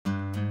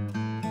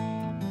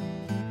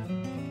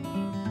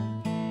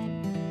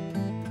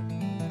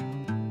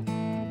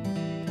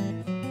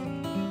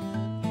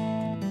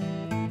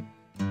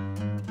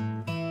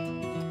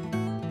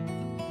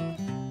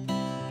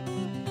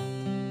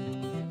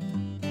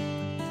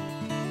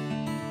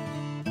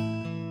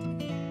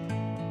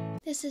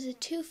This is a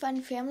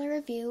two-fun family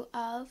review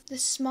of the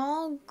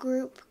small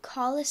group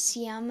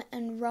Colosseum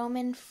and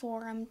Roman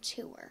Forum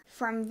tour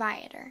from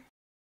Viator.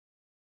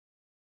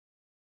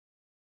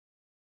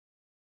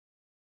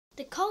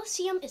 The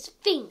Colosseum is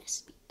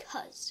famous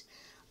because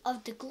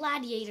of the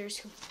gladiators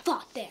who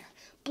fought there.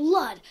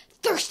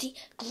 Blood-thirsty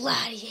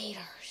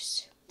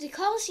gladiators. The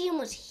Colosseum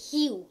was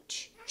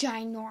huge.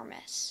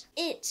 Ginormous.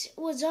 It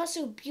was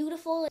also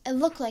beautiful. It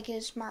looked like it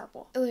was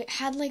marble. It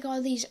had like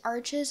all these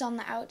arches on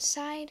the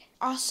outside.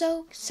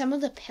 Also, some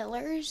of the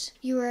pillars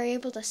you were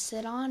able to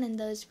sit on, and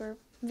those were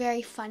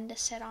very fun to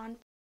sit on.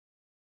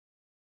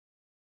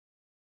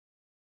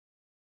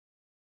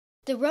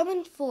 The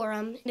Roman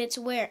Forum, it's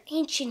where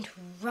ancient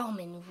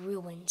Roman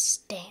ruins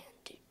stand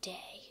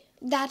today.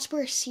 That's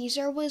where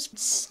Caesar was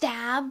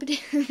stabbed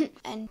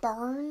and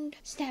burned.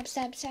 Stab,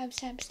 stab, stab,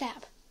 stab,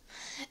 stab.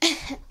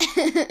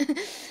 You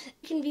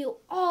can view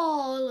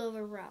all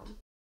over Rome.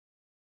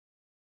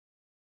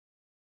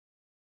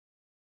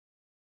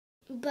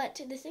 But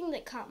the thing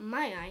that caught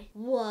my eye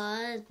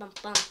was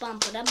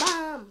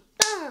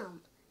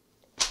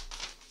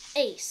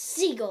a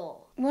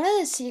seagull. One of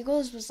the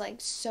seagulls was like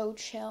so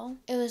chill.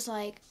 It was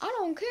like, I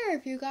don't care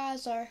if you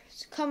guys are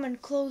coming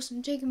close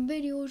and taking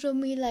videos of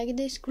me like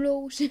this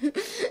close.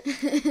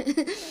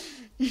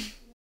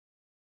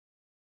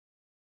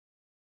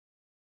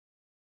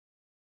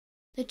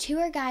 The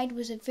tour guide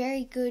was a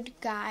very good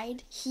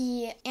guide.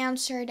 He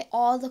answered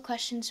all the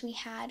questions we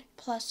had,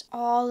 plus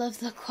all of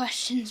the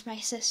questions my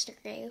sister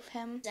gave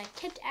him. I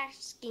kept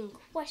asking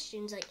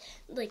questions,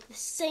 like the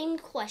same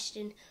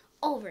question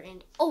over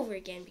and over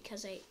again,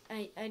 because I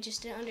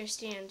just didn't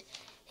understand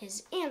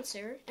his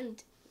answer,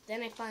 and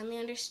then I finally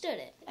understood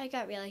it. I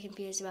got really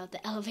confused about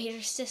the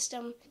elevator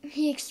system.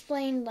 He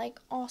explained like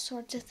all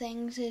sorts of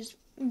things. Is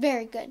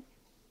very good.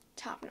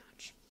 Top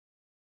notch.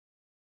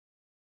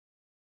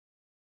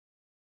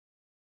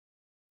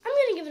 I'm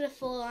going to give it a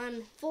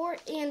full-on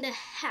 4.5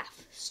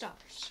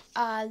 stars.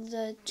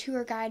 The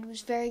tour guide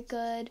was very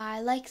good.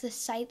 I like the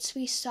sights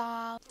we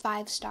saw.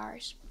 5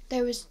 stars.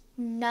 There was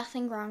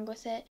nothing wrong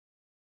with it.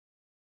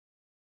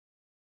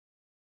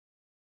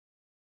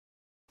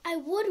 I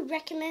would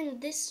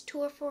recommend this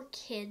tour for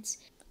kids.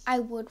 I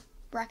would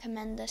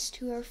recommend this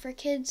tour for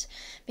kids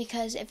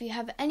because if you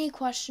have any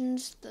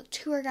questions, the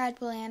tour guide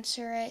will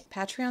answer it.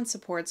 Patreon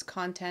supports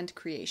content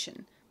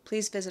creation.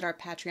 Please visit our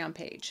Patreon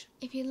page.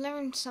 If you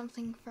learned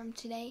something from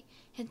today,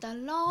 hit the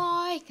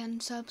like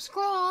and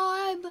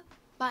subscribe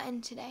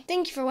button today.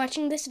 Thank you for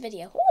watching this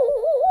video.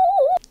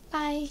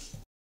 Bye.